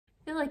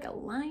like a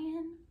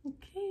lion,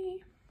 okay.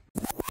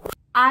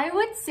 I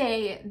would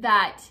say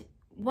that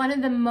one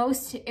of the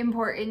most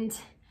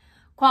important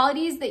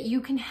qualities that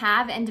you can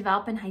have and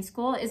develop in high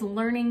school is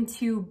learning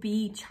to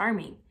be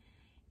charming.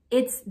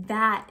 It's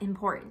that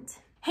important.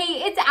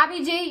 Hey, it's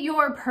Abby J,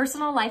 your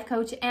personal life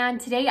coach, and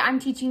today I'm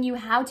teaching you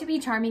how to be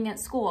charming at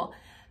school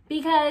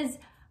because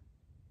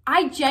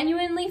I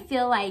genuinely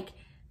feel like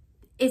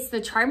it's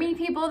the charming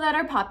people that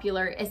are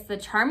popular, it's the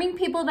charming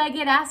people that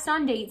get asked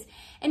on dates,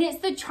 and it's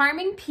the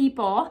charming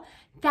people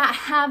that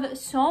have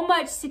so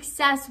much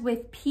success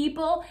with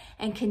people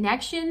and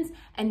connections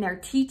and their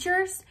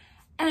teachers.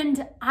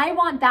 And I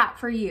want that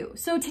for you.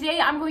 So today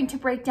I'm going to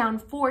break down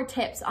 4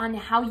 tips on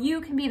how you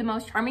can be the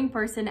most charming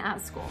person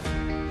at school.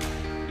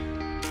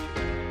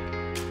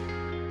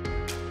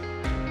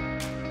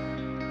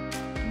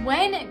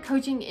 When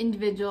coaching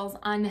individuals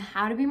on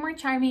how to be more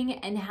charming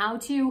and how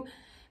to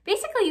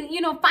basically,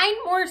 find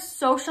more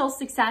social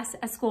success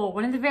at school,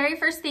 one of the very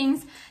first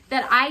things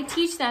that I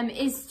teach them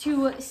is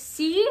to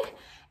see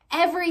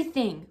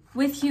everything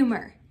with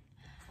humor.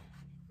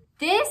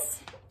 This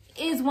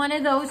is one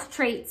of those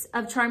traits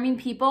of charming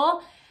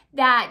people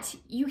that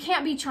you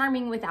can't be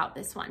charming without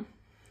this one.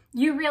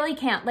 You really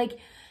can't. Like,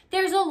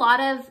 there's a lot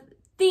of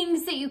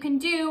things that you can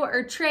do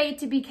or trait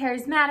to be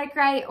charismatic,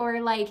 right?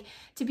 Or like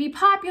to be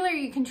popular,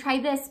 you can try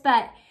this,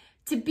 but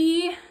to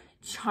be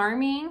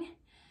charming,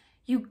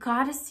 you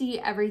gotta see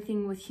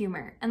everything with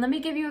humor. And let me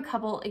give you a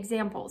couple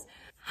examples.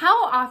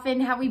 How often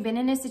have we been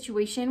in a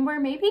situation where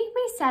maybe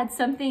we said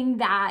something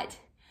that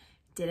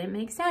didn't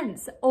make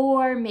sense,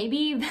 or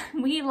maybe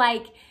we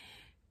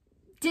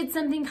did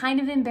something kind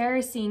of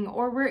embarrassing,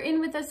 or we're in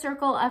with a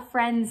circle of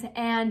friends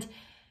and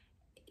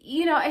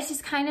it's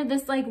just kind of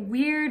this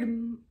weird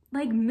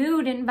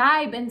mood and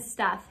vibe and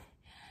stuff.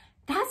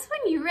 That's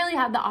when you really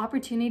have the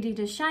opportunity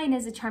to shine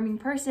as a charming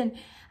person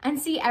and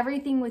see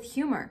everything with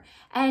humor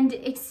and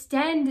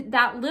extend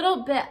that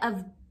little bit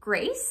of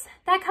grace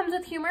that comes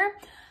with humor.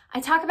 I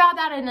talk about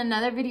that in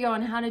another video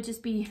on how to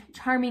just be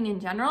charming in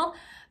general.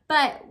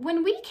 But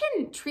when we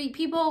can treat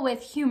people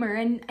with humor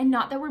and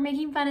not that we're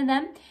making fun of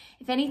them,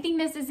 if anything,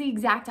 this is the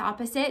exact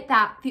opposite,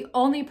 that the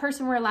only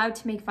person we're allowed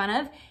to make fun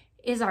of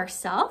is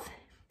ourselves.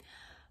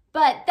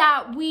 But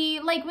that we,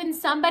 when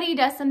somebody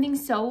does something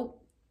so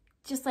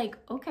just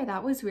okay,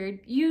 that was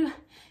weird, you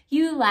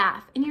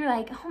laugh and you're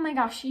like, oh my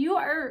gosh,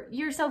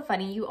 you're so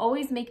funny. You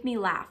always make me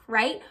laugh,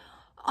 right?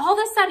 All of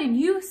a sudden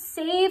you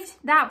saved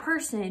that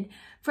person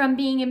from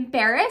being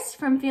embarrassed,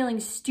 from feeling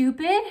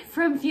stupid,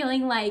 from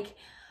feeling like,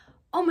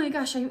 oh my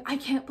gosh, I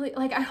can't believe,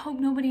 I hope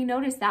nobody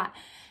noticed that.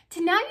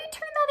 To now you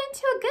turn that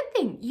into a good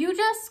thing. You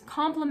just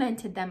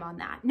complimented them on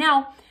that.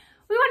 Now,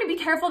 we want to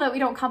be careful that we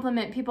don't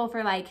compliment people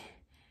for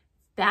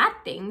bad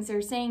things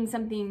or saying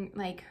something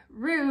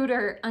rude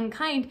or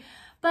unkind,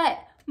 but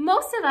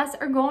most of us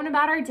are going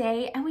about our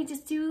day and we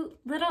just do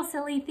little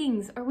silly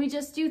things, or we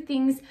just do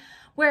things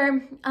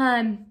where,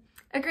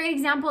 a great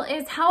example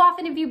is, how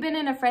often have you been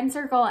in a friend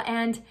circle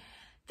and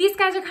these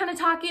guys are kind of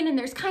talking and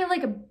there's kind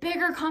of a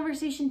bigger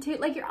conversation too,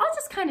 you're all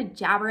just kind of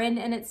jabbering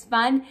and it's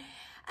fun,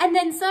 and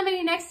then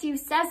somebody next to you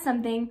says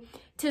something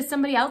to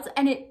somebody else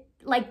and it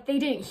they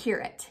didn't hear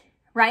it,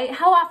 right?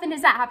 How often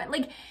does that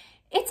happen?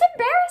 It's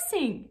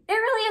embarrassing. It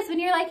really is, when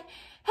you're like,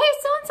 hey,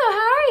 so-and-so, how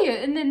are you?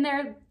 And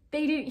then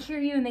they didn't hear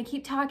you and they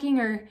keep talking,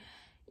 or,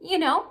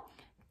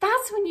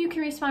 that's when you can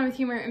respond with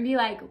humor and be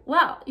like,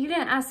 well, you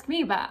didn't ask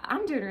me, but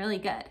I'm doing really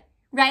good,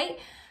 right?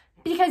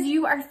 Because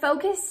you are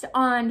focused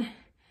on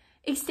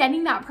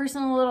extending that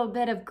person a little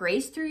bit of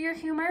grace through your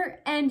humor,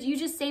 and you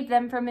just save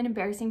them from an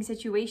embarrassing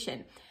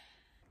situation.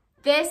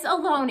 This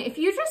alone, if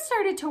you just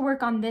started to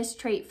work on this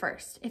trait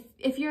first,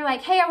 if you're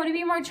like, hey, I want to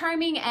be more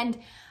charming and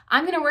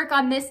I'm going to work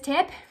on this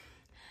tip,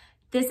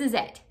 this is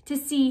it, to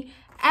see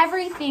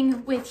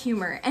everything with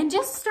humor and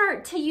just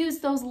start to use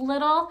those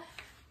little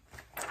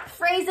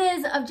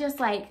phrases of just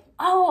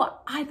oh,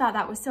 I thought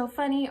that was so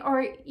funny,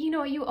 or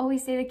you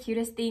always say the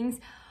cutest things,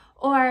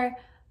 or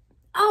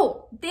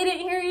oh, they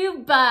didn't hear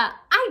you, but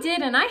I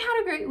did, and I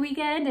had a great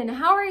weekend, and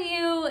how are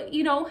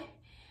you?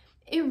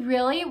 It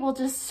really will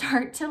just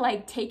start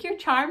to take your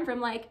charm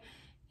from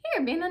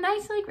here, being a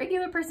nice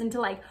regular person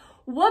to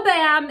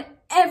wha-bam,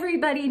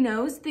 everybody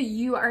knows that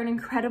you are an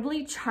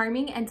incredibly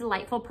charming and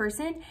delightful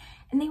person,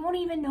 and they won't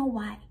even know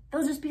why.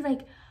 They'll just be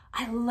like,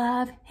 I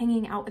love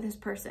hanging out with this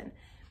person.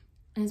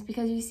 And it's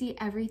because you see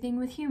everything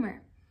with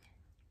humor.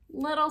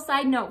 Little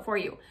side note for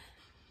you.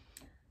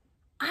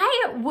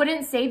 I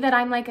wouldn't say that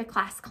I'm a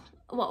class clown.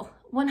 Well,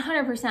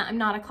 100% I'm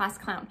not a class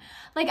clown.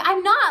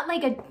 I'm not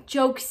a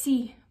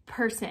jokesy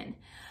person,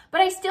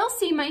 but I still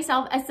see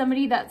myself as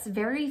somebody that's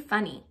very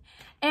funny.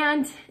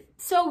 And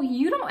so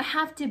you don't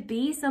have to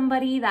be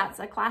somebody that's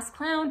a class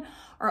clown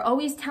or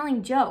always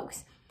telling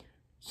jokes.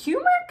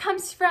 Humor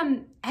comes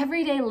from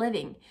everyday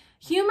living.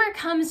 Humor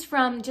comes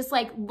from just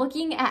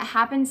looking at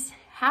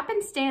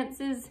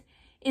happenstances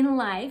in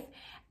life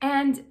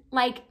and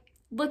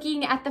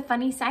looking at the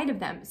funny side of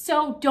them.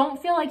 So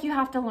don't feel like you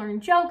have to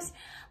learn jokes.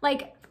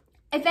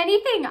 If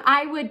anything,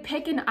 I would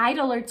pick an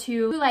idol or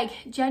two who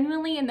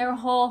genuinely in their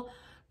whole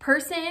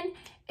person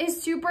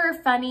is super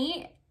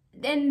funny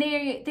and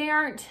they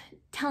aren't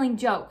telling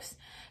jokes.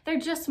 They're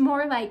just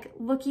more like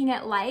looking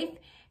at life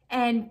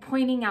and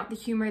pointing out the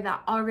humor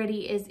that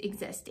already is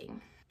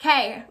existing.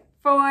 Okay,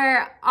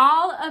 for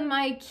all of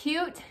my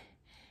cute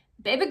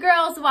baby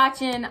girls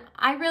watching,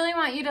 I really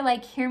want you to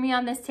like hear me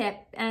on this tip.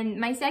 And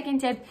my second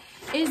tip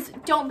is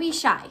don't be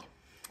shy.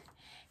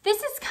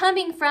 This is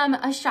coming from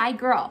a shy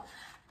girl.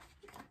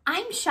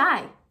 I'm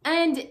shy,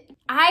 and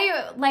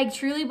I like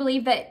truly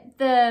believe that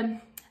the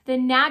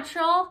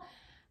natural,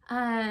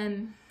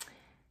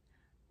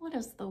 what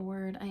is the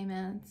word I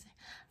meant?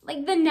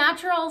 Like the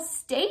natural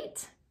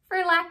state, for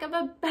lack of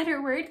a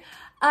better word,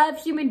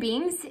 of human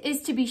beings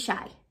is to be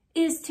shy,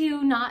 is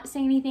to not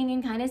say anything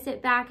and kind of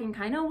sit back and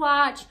kind of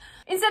watch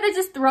instead of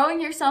just throwing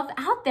yourself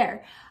out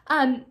there.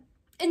 And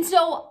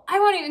so I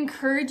want to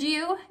encourage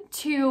you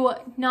to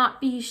not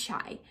be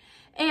shy.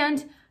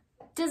 And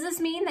does this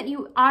mean that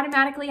you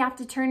automatically have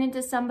to turn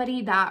into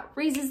somebody that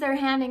raises their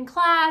hand in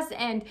class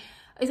and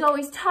is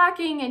always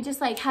talking and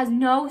just like has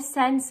no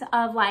sense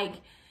of like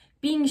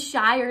being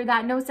shy, or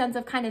that no sense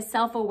of kind of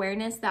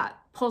self-awareness that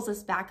pulls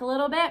us back a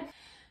little bit?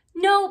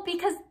 No,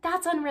 because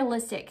that's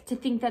unrealistic to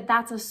think that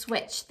that's a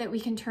switch that we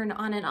can turn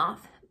on and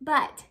off.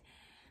 But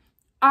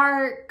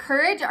our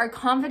courage, our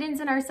confidence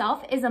in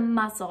ourselves is a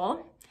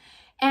muscle,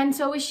 and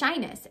so is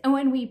shyness. And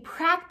when we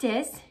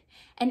practice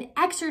and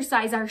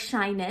exercise our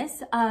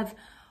shyness of,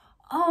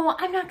 oh,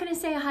 I'm not gonna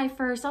say hi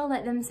first, I'll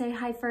let them say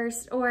hi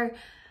first, or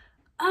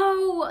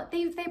oh,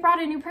 they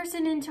brought a new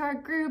person into our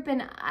group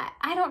and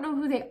I don't know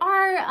who they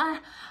are, I'll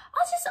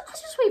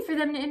just wait for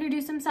them to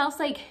introduce themselves.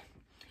 Like,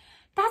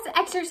 that's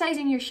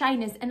exercising your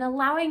shyness and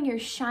allowing your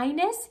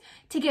shyness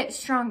to get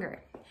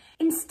stronger.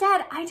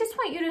 Instead, I just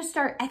want you to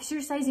start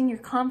exercising your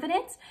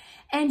confidence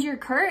and your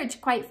courage,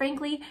 quite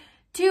frankly,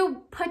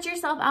 to put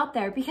yourself out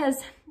there.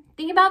 Because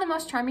think about the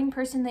most charming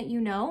person that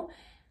you know.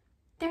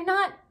 They're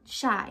not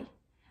shy.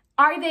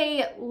 Are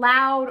they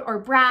loud or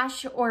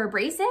brash or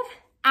abrasive?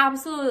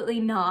 Absolutely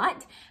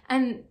not.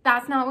 And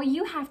that's not what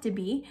you have to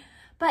be.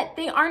 But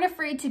they aren't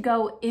afraid to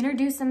go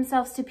introduce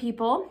themselves to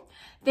people.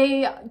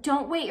 They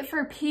don't wait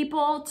for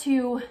people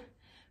to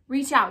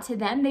reach out to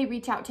them. They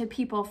reach out to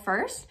people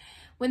first.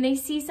 When they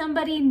see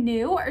somebody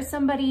new or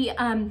somebody,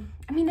 I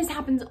mean, this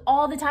happens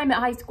all the time at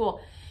high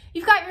school.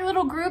 You've got your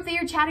little group that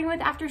you're chatting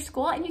with after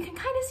school, and you can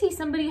kind of see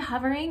somebody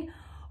hovering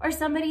or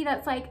somebody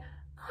that's like,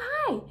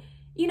 hi,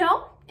 you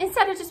know,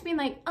 instead of just being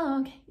like,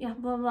 oh, okay, yeah,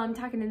 blah, blah, I'm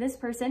talking to this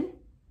person.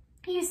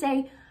 You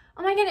say,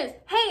 oh my goodness,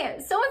 hey,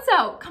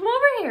 so-and-so, come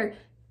over here.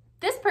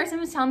 This person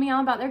was telling me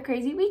all about their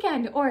crazy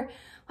weekend, or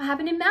what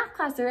happened in math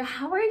class, or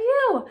how are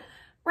you?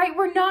 Right?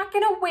 We're not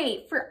gonna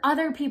wait for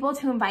other people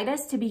to invite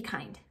us to be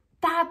kind.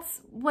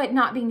 That's what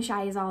not being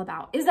shy is all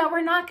about, is that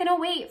we're not gonna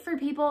wait for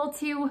people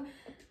to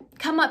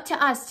come up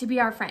to us to be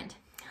our friend.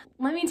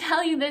 Let me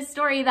tell you this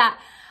story that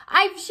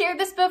I've shared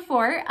this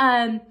before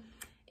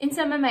in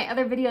some of my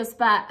other videos,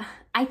 but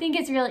I think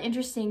it's really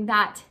interesting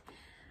that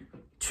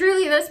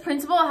truly this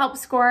principle helped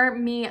score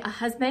me a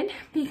husband,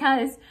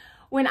 because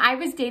when I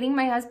was dating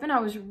my husband, I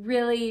was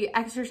really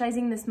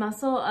exercising this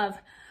muscle of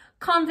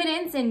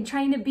confidence and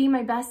trying to be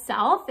my best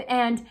self.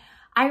 And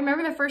I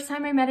remember the first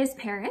time I met his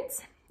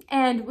parents,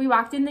 and we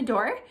walked in the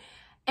door,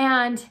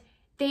 and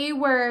they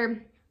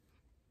were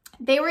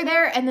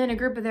there, and then a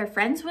group of their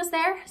friends was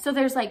there. So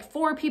there's like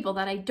 4 people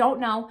that I don't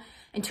know,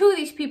 and 2 of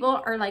these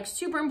people are like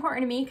super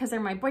important to me because they're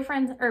my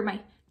boyfriend's or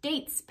my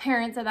date's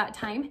parents at that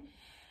time.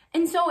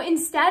 And so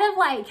instead of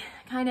like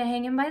kind of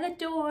hanging by the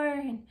door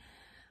and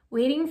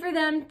waiting for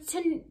them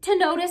to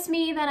notice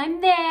me, that I'm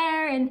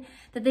there and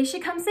that they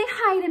should come say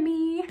hi to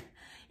me,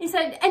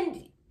 instead,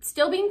 and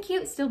still being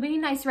cute, still being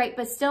nice, right?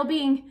 But still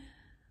being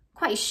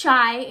quite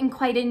shy and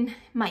quite in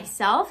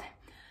myself,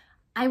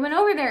 I went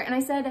over there and I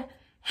said,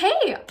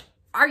 hey,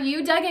 are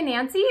you Doug and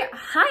Nancy?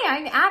 Hi,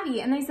 I'm Abby.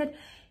 And they said,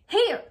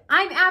 hey,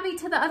 I'm Abby,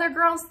 to the other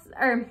girls,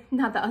 or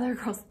not the other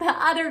girls, the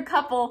other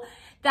couple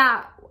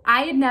that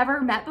I had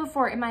never met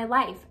before in my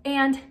life.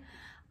 And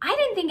I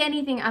didn't think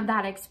anything of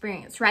that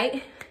experience,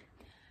 right?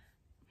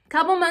 A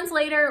couple months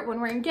later,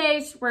 when we're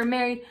engaged, we're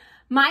married,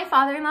 my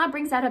father-in-law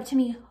brings that up to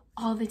me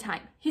all the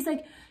time. He's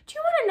like, do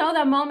you want to know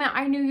the moment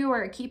I knew you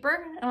were a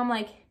keeper? And I'm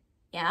like,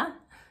 yeah,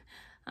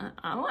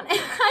 I want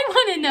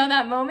to know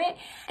that moment.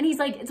 And he's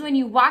like, it's when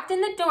you walked in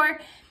the door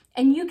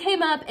and you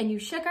came up and you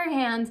shook our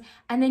hands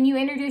and then you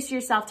introduced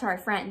yourself to our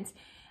friends.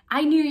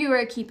 I knew you were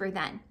a keeper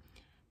then.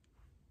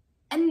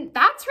 And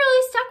that's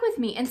really stuck with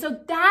me. And so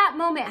that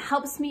moment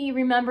helps me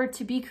remember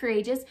to be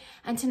courageous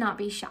and to not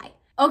be shy.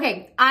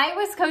 Okay, I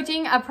was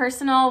coaching a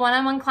personal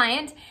one-on-one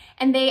client,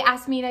 and they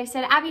asked me, they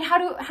said, Abby, how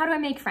do I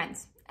make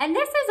friends? And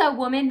this is a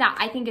woman that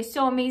I think is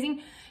so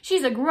amazing.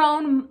 She's a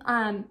grown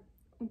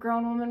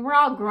woman. We're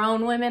all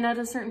grown women at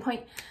a certain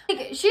point.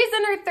 Like, she's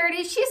in her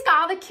 30s. She's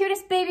got all the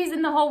cutest babies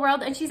in the whole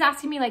world. And she's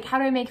asking me, like, how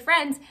do I make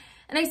friends?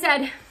 And I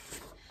said,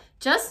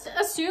 just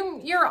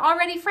assume you're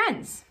already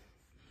friends.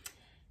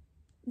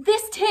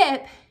 This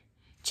tip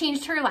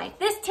changed her life.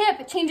 This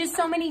tip changes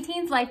so many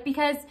teens' life,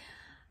 because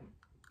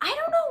I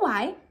don't know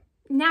why.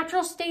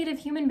 natural state of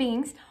human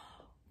beings,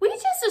 we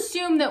just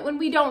assume that when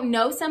we don't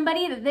know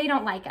somebody that they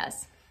don't like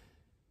us.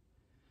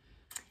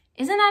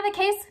 Isn't that the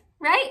case,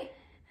 right?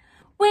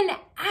 When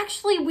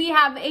actually we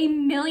have a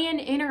million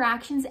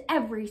interactions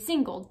every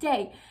single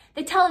day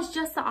that tell us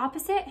just the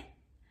opposite.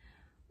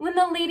 When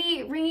the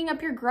lady ringing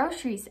up your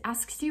groceries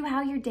asks you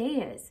how your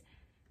day is,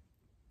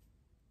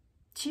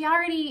 she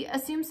already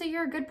assumes that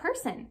you're a good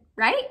person,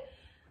 right?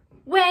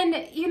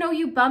 When,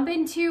 you bump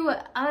into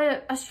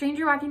a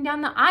stranger walking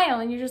down the aisle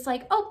and you're just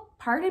like, oh,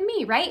 pardon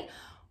me, right?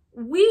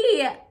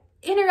 We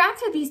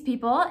interact with these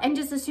people and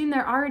just assume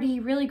they're already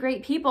really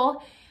great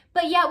people.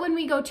 But yet when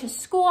we go to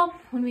school,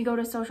 when we go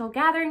to social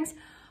gatherings,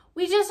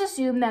 we just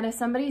assume that if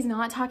somebody's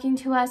not talking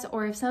to us,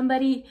 or if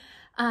somebody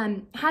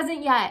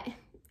hasn't yet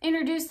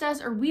introduced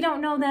us, or we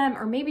don't know them,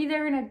 or maybe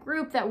they're in a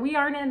group that we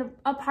aren't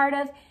a part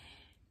of,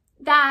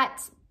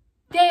 that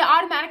they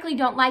automatically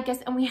don't like us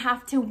and we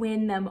have to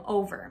win them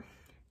over.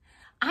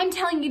 I'm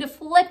telling you to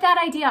flip that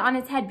idea on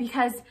its head,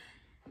 because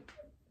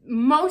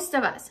most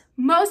of us,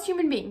 most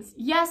human beings,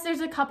 yes,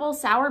 there's a couple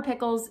sour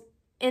pickles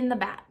in the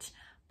batch,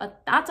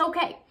 but that's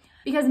okay.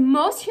 Because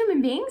most human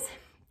beings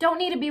don't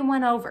need to be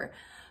won over.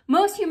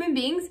 Most human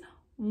beings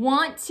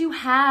want to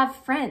have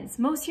friends.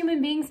 Most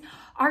human beings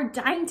are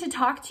dying to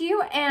talk to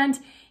you. And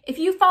if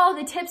you follow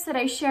the tips that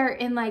I share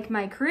in like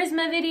my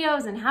charisma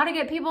videos and how to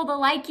get people to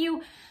like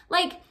you,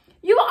 like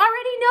you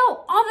already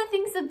know all the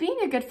things of being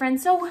a good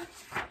friend. So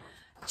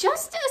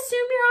just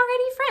assume you're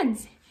already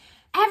friends.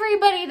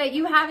 Everybody that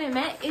you haven't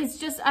met is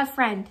just a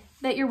friend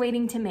that you're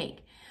waiting to make.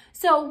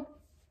 So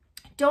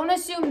don't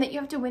assume that you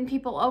have to win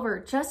people over.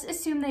 Just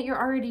assume that you're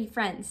already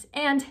friends.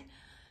 And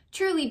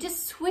truly,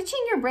 just switching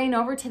your brain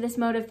over to this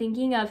mode of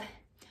thinking of,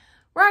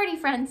 we're already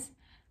friends,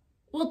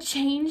 will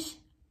change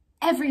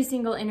every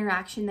single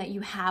interaction that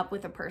you have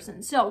with a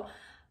person. So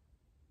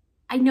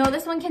I know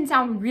this one can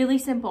sound really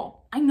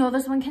simple. I know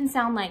this one can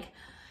sound like,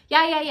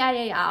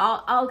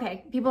 yeah,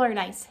 okay, people are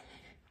nice.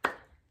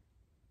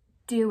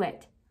 Do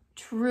it.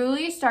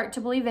 Truly start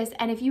to believe this.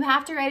 And if you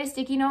have to write a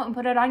sticky note and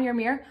put it on your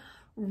mirror,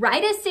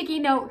 write a sticky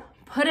note,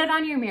 put it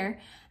on your mirror,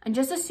 and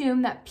just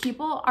assume that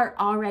people are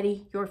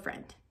already your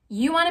friend.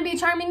 You want to be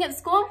charming at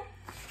school?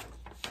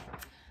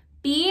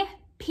 Be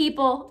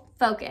people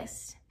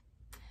focused.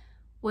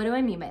 What do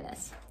I mean by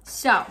this?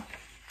 So,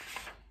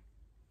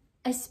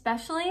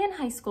 especially in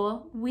high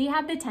school, we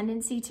have the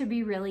tendency to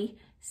be really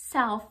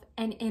self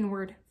and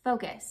inward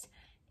focused.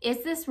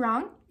 Is this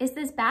wrong? Is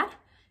this bad?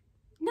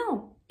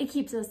 No, it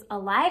keeps us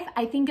alive.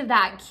 I think of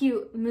that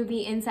cute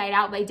movie Inside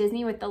Out by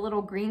Disney with the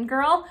little green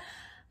girl.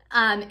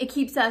 It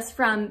keeps us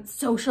from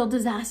social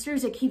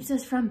disasters. It keeps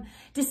us from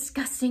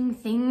disgusting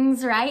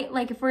things, right?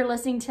 Like if we're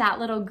listening to that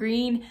little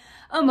green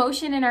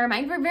emotion in our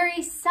mind, we're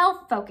very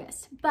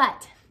self-focused.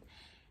 But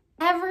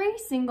every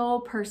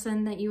single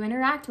person that you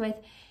interact with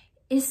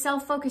is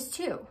self-focused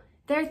too.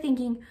 They're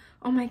thinking,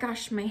 oh my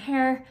gosh, my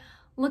hair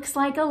looks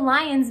like a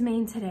lion's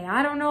mane today.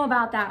 I don't know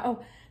about that.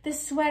 Oh,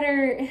 this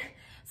sweater,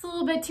 it's a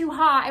little bit too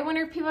hot. I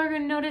wonder if people are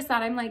going to notice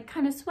that I'm like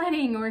kind of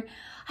sweating, or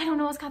I don't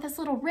know, it's got this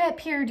little rip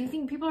here. Do you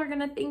think people are going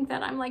to think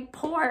that I'm like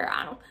poor?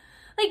 I don't,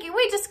 like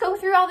we just go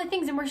through all the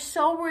things and we're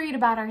so worried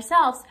about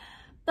ourselves.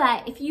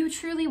 But if you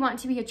truly want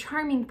to be a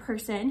charming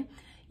person,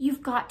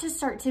 you've got to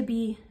start to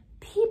be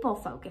people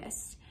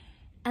focused.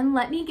 And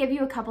let me give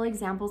you a couple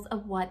examples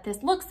of what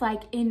this looks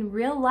like in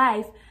real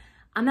life.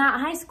 I'm at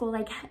high school,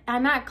 like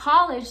I'm at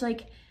college,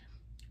 like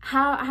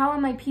how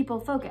am I people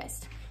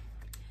focused?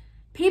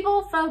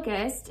 People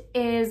focused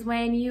is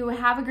when you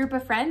have a group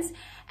of friends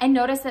and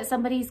notice that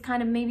somebody's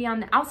kind of maybe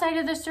on the outside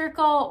of the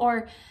circle,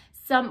 or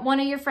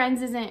one of your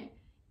friends isn't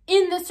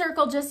in the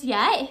circle just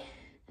yet.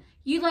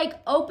 You like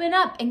open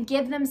up and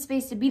give them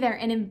space to be there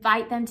and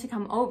invite them to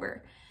come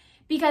over.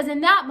 Because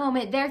in that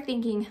moment, they're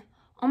thinking,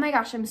 oh my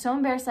gosh, I'm so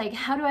embarrassed. Like,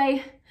 how do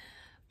I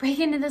break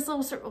into this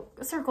little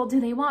circle? Do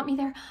they want me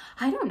there?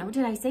 I don't know.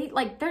 Did I say,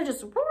 like, they're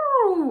just,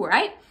 woo,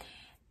 right?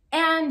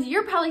 And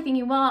you're probably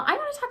thinking, well, I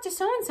want to talk to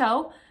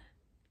so-and-so.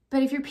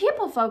 But if you're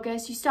people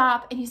focused, you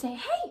stop and you say,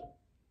 hey,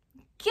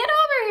 get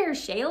over here,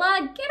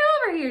 Shayla. Get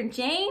over here,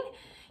 Jane.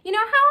 You know,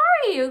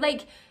 how are you?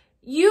 Like,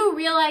 you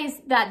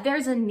realize that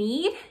there's a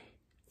need.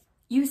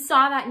 You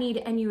saw that need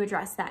and you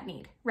addressed that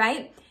need,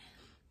 right?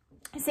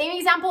 Same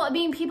example of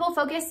being people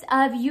focused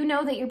of, you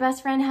know that your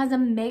best friend has a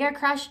mega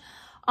crush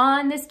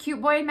on this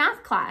cute boy in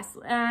math class,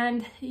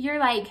 and you're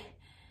like,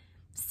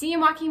 see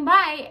him walking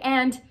by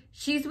and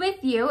she's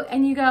with you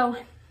and you go,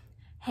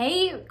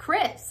 hey,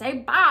 Chris, hey,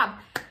 Bob,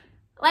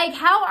 like,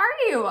 how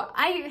are you?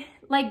 I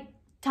like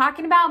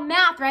talking about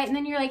math, right? And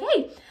then you're like,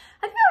 hey,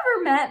 have you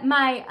ever met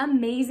my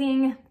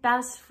amazing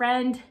best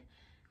friend,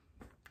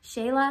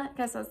 Shayla? I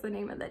guess that's the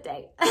name of the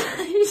day.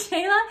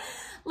 Shayla,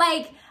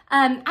 like,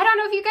 I don't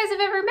know if you guys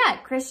have ever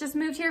met. Chris just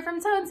moved here from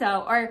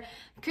so-and-so, or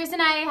Chris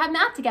and I have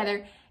math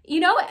together, you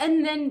know,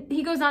 and then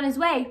he goes on his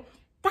way.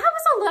 That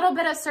was a little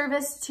bit of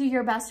service to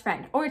your best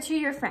friend or to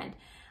your friend,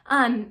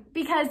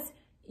 because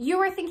you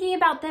were thinking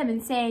about them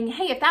and saying,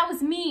 hey, if that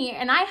was me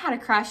and I had a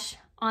crush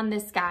on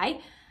this guy,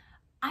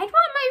 I'd want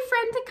my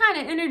friend to kind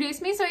of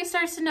introduce me so he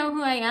starts to know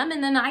who I am,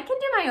 and then I can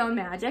do my own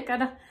magic.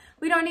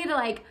 We don't need to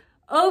like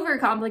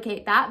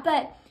overcomplicate that,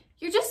 but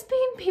you're just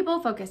being people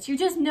focused. You're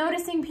just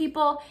noticing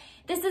people.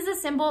 This is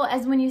as simple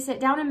as when you sit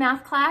down in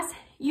math class,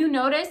 you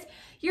notice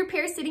your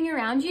peers sitting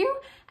around you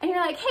and you're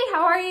like, hey,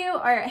 how are you?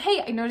 Or,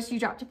 hey, I noticed you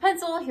dropped a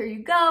pencil, here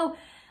you go.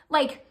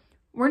 Like,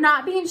 we're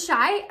not being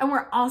shy, and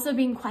we're also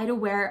being quite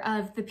aware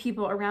of the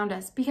people around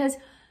us, because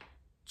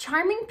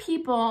charming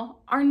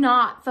people are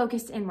not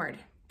focused inward.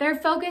 They're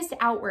focused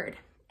outward.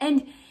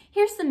 And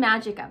here's the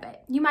magic of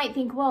it. You might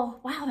think,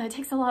 well, wow, that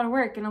takes a lot of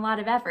work and a lot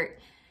of effort.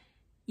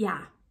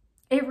 Yeah,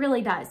 it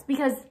really does,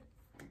 because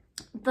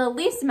the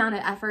least amount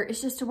of effort is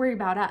just to worry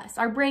about us.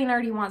 Our brain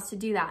already wants to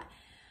do that.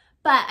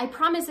 But I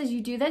promise as you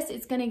do this,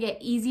 it's gonna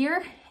get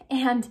easier,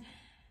 and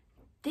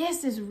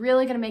this is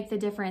really gonna make the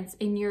difference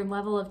in your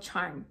level of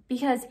charm,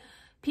 because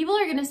people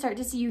are gonna start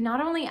to see you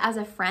not only as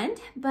a friend,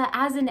 but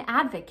as an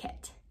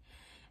advocate.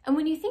 And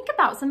when you think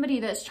about somebody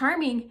that's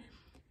charming,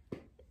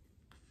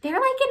 they're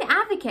like an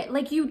advocate.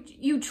 Like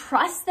you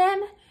trust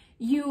them,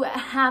 you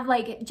have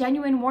like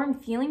genuine warm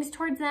feelings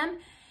towards them.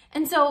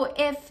 And so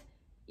if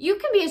you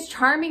can be as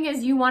charming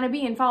as you want to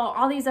be and follow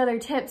all these other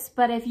tips,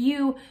 but if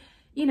you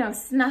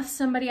snuff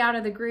somebody out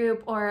of the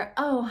group, or,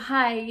 oh,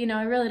 hi,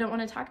 I really don't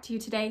want to talk to you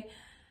today,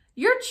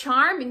 your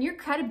charm and your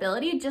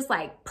credibility just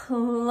like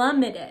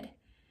plummeted.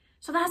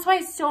 So that's why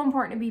it's so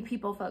important to be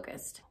people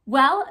focused.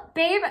 Well,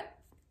 babe,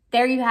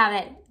 there you have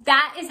it.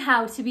 That is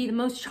how to be the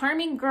most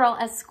charming girl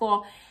at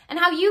school, and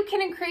how you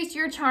can increase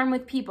your charm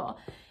with people.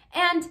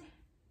 And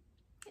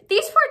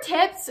these 4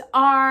 tips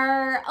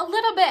are a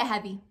little bit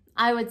heavy,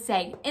 I would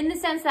say, in the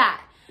sense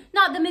that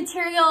not the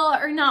material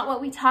or not what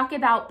we talk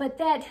about, but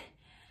that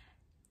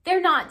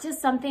they're not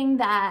just something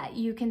that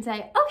you can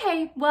say,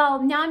 okay,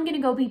 well, now I'm gonna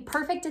go be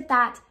perfect at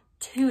that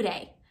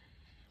today.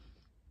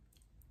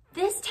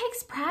 This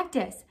takes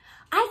practice.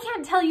 I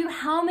can't tell you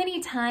how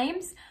many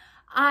times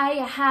I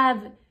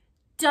have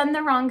done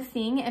the wrong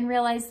thing and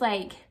realized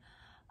like,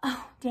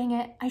 oh, dang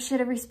it, I should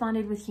have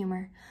responded with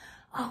humor.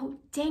 Oh,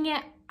 dang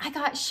it, I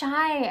got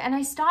shy and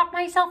I stopped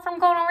myself from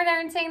going over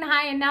there and saying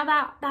hi, and now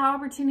that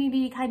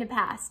opportunity kind of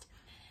passed.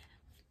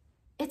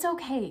 It's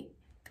okay.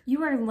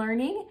 You are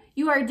learning,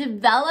 you are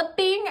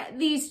developing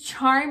these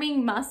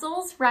charming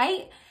muscles,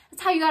 right?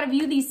 That's how you gotta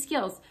view these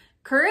skills.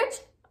 Courage,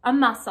 a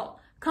muscle.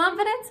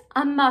 Confidence,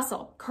 a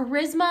muscle.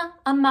 Charisma,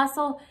 a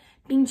muscle.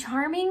 Being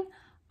charming,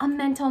 a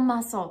mental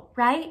muscle,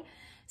 right?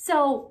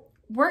 So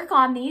work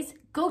on these.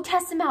 Go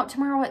test them out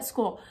tomorrow at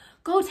school.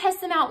 Go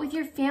test them out with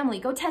your family.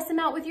 Go test them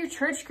out with your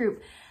church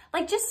group.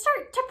 Like, just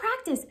start to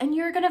practice, and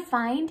you're gonna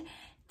find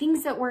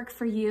things that work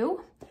for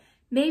you.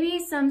 Maybe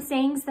some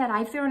sayings that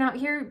I've thrown out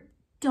here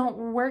don't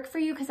work for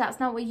you because that's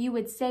not what you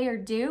would say or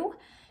do.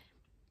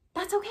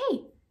 That's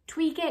okay.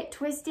 Tweak it,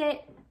 twist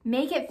it,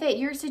 make it fit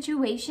your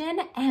situation,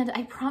 and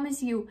I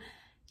promise you,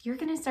 you're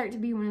gonna start to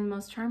be one of the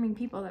most charming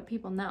people that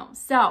people know.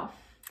 So,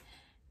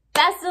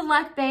 best of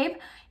luck, babe.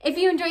 If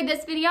you enjoyed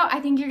this video,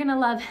 I think you're gonna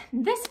love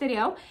this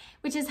video,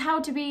 which is how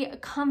to be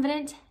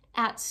confident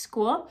at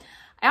school.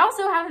 I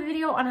also have a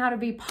video on how to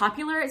be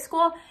popular at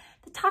school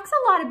that talks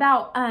a lot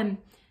about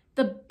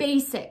the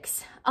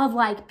basics of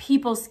like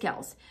people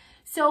skills.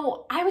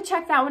 So I would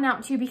check that one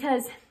out too,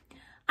 because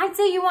I'd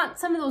say you want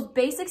some of those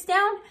basics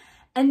down,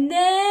 and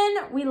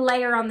then we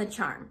layer on the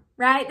charm,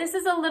 right? This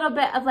is a little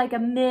bit of like a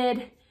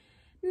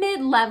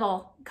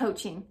mid-level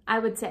coaching, I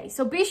would say.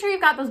 So be sure you've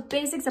got those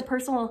basics of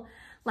personal,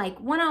 like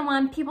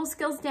one-on-one people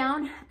skills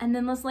down, and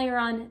then let's layer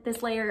on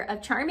this layer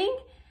of charming.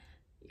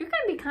 You're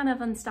gonna be kind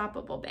of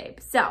unstoppable, babe.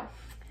 So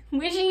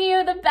wishing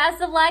you the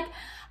best of luck.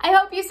 I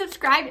hope you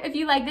subscribe if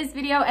you like this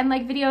video and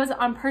like videos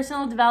on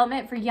personal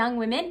development for young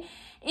women.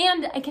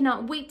 And I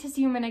cannot wait to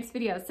see you in my next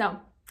video.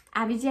 So,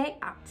 Abby J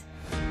out.